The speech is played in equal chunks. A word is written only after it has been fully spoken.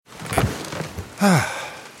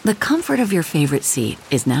The comfort of your favorite seat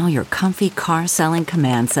is now your comfy car selling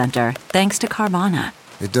command center, thanks to Carvana.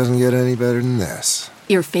 It doesn't get any better than this.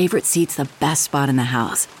 Your favorite seat's the best spot in the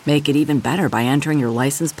house. Make it even better by entering your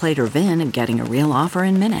license plate or VIN and getting a real offer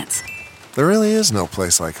in minutes. There really is no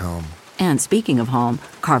place like home. And speaking of home,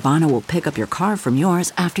 Carvana will pick up your car from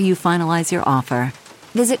yours after you finalize your offer.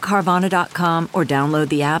 Visit Carvana.com or download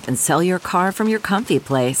the app and sell your car from your comfy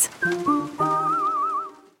place.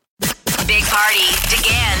 Big Party,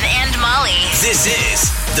 DeGan and Molly. This is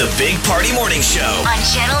the Big Party Morning Show On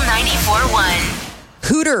Channel 94.1.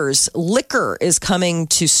 Hooters liquor is coming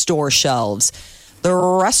to store shelves. The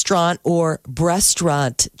restaurant or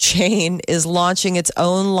restaurant chain is launching its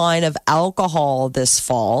own line of alcohol this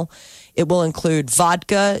fall. It will include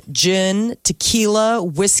vodka, gin, tequila,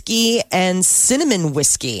 whiskey, and cinnamon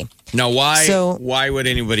whiskey. Now, why would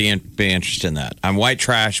anybody be interested in that? I'm white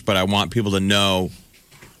trash, but I want people to know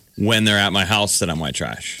when they're at my house that I'm white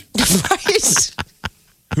trash. Right?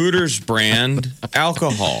 Hooters brand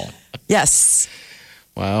alcohol. Yes.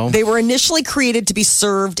 Wow. They were initially created to be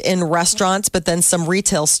served in restaurants, but then some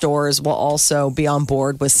retail stores will also be on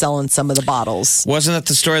board with selling some of the bottles. Wasn't that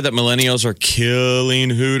the story that millennials are killing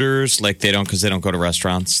Hooters? Like because they don't go to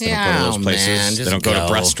restaurants. They don't go to those places. Man, they don't go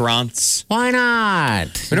to restaurants. Why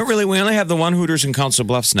not? We only have the one Hooters in Council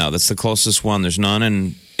Bluffs now. That's the closest one. There's none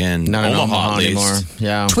in Omaha anymore.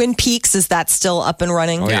 Yeah. Twin Peaks, is that still up and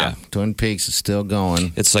running? Oh, yeah. Twin Peaks is still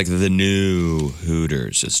going. It's like the new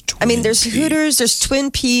Hooters. There's Hooters, there's Twin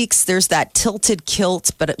Peaks, there's that Tilted Kilt,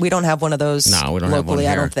 but we don't have one of those No, we don't have one locally,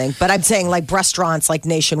 I here. don't think. But I'm saying like restaurants like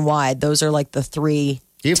nationwide, those are like the three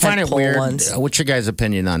Do you find it tentpole weird? ones. What's your guys'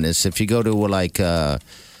 opinion on this? If you go to like one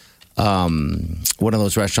of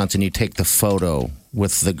those restaurants and you take the photo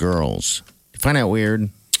with the girls, you find that weird?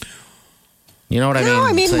 You know what I mean?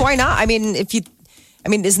 No, It's like- why not?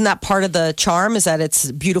 Isn't that part of the charm? Is that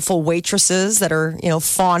it's beautiful waitresses that are,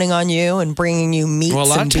 fawning on you and bringing you meats Well, a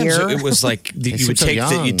lot and of times beer? it was like you would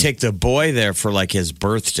take the boy there for like his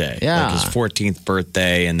birthday, Yeah. like his 14th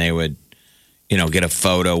birthday, and they would, get a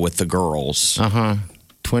photo with the girls.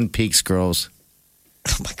 Twin Peaks girls.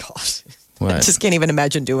 Oh my gosh. What? I just can't even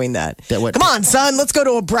imagine doing that. What? Come on, son, let's go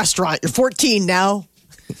to a restaurant. You're 14 now.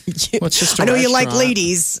 Well, it's just a I know you like restaurant.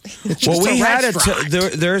 ladies. Well, we had restaurant.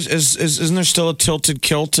 isn't there still a Tilted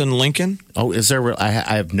Kilt in Lincoln? Oh, is there? I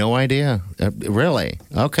have no idea. Really?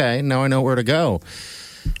 Okay, now I know where to go.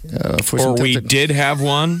 Or we did have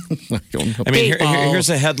one. I don't know. I mean, here's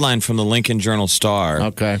a headline from the Lincoln Journal-Star.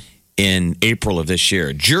 Okay. In April of this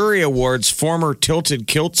year, jury awards former Tilted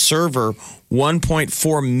Kilt server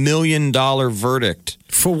 $1.4 million verdict.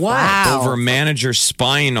 For what? Wow. Over manager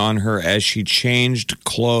spying on her as she changed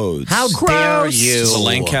clothes. How dare you? The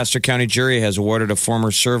Lancaster County jury has awarded a former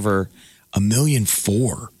server $1.4 million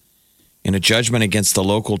in a judgment against the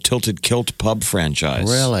local Tilted Kilt pub franchise.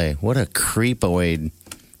 Really? What a creepoid.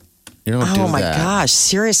 You don't do that. Oh my gosh,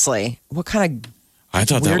 seriously. What kind of I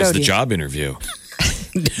thought that was weirdo the do you- job interview.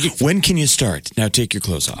 When can you start? Now take your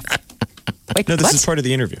clothes off. Wait, No, this what? is part of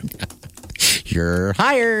the interview. You're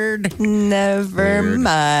hired. Never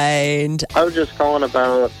mind. I was just calling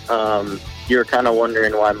about, you were kind of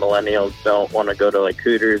wondering why millennials don't want to go to like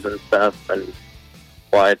Hooters and stuff and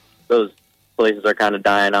why those places are kind of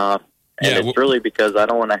dying off. And Yeah, it's really because I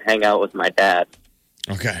don't want to hang out with my dad.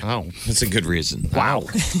 Okay. Oh. That's a good reason. Wow.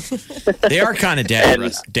 They are kind of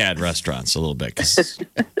dad restaurants a little bit. 'Cause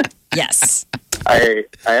Yes. I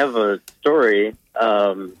have a story.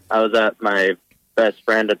 I was at my best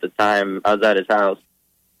friend at the time. I was at his house,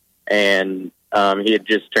 and he had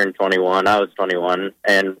just turned 21. I was 21,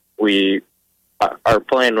 and our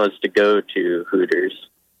plan was to go to Hooters,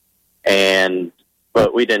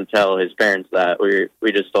 but we didn't tell his parents that.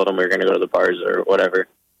 We just told them we were going to go to the bars or whatever.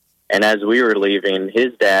 And as we were leaving,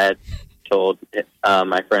 his dad told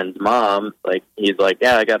my friend's mom, he's like,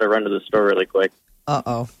 yeah, I got to run to the store really quick.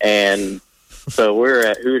 Uh-oh. And so we're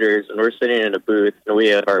at Hooters, and we're sitting in a booth, and we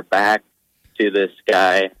have our back to this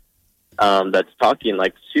guy that's talking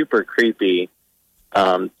super creepy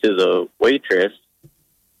to the waitress,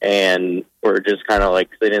 and we're just kind of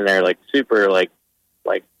sitting there super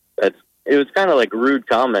that's it was kind of rude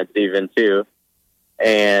comments even too,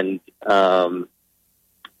 and I'm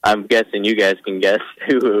guessing you guys can guess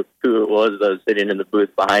who it was that was sitting in the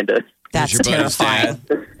booth behind us. That's your buddy's terrifying.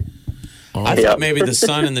 dad? I thought maybe the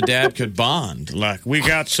son and the dad could bond. Like, we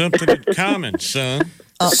got something in common, son.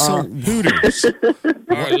 So Hooters.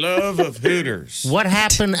 Our love of Hooters. what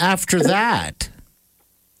happened after that?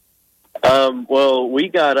 Well, we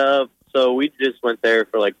got up, so we just went there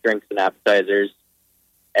for drinks and appetizers,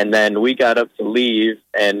 And then we got up to leave,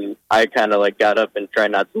 and I kind of like got up and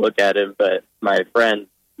tried not to look at him, but my friend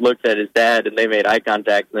looked at his dad, and they made eye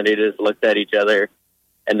contact, and then they just looked at each other,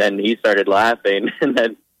 and then he started laughing, and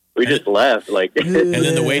then we just left. Like, And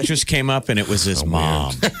then the waitress came up, and it was his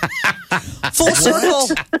mom. Full circle.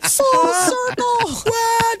 Full circle.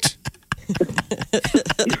 What?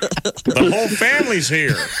 The whole family's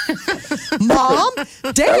here. Mom?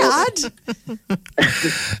 Dad?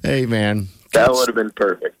 Hey, man. that would have been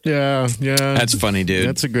perfect. Yeah. That's funny, dude.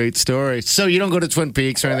 That's a great story. So you don't go to Twin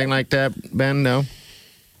Peaks or anything like that, Ben? No?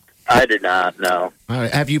 I did not, no. All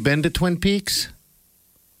right. Have you been to Twin Peaks?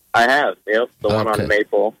 I have, yep. The one Okay. on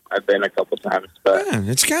Maple. I've been a couple times, but Yeah,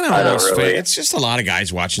 it's kind of I don't almost really- It's just a lot of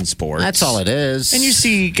guys watching sports. That's all it is. And you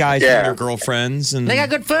see guys Yeah. with their girlfriends, and They got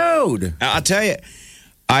good food. I'll tell you,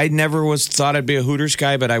 I never thought I'd be a Hooters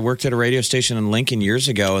guy, but I worked at a radio station in Lincoln years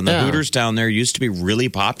ago, and the Yeah. Hooters down there used to be really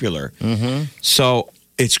popular. Mm-hmm. So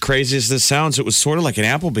it's crazy as this sounds, it was sort of like an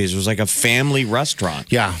Applebee's. It was like a family restaurant.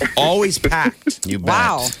 Yeah. Always packed You bet.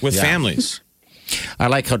 Wow. with Yeah. families. I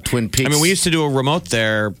like how Twin Peaks. I mean, we used to do a remote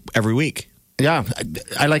there every week. Yeah.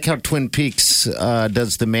 I like how Twin Peaks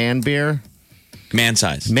does the man beer, Man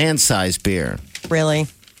size. man-size beer. Really?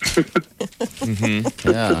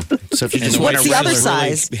 Yeah. So if you And just the want What's a the other regular-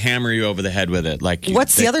 size? Really hammer you over the head with it. Like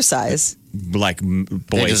What's the other size? Like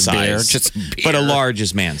boy Just size. beer, just But a beer. large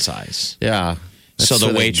is man size. Yeah. So That's the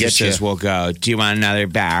where they get waitresses you. will go, do you want another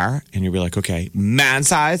bar? And you'll be like, okay, man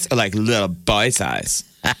size or like little boy size?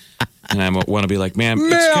 And I want to be like, ma'am,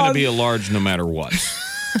 it's going to be a large no matter what.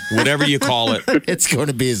 Whatever you call it, It's going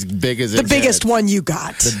to be as big as The biggest one you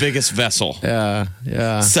got. the biggest vessel.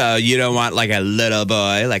 Yeah. So you don't want like a little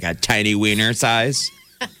boy, like a tiny wiener size?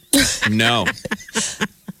 No.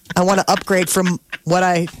 I want to upgrade from what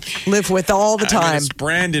I live with all the I mean, time. it's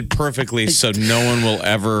branded perfectly so no one will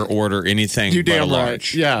ever order anything You but a damn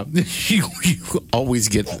large. right. Yeah. You always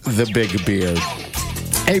get the big beer.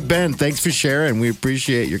 Hey, Ben, thanks for sharing. We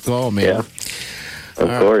appreciate your call, man. yeah.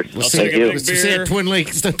 Of course. We'll I'll see take a you. big We'll see you beer. at Twin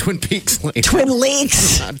Lakes, the Twin Peaks later. Twin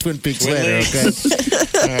Lakes. Not Twin Peaks Twin later, Lakes.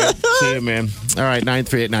 okay? All right. See you, man. All right,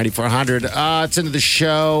 938-9400. It's into the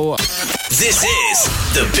show. This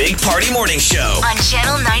is the Big Party Morning Show. On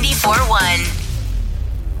Channel 94.1.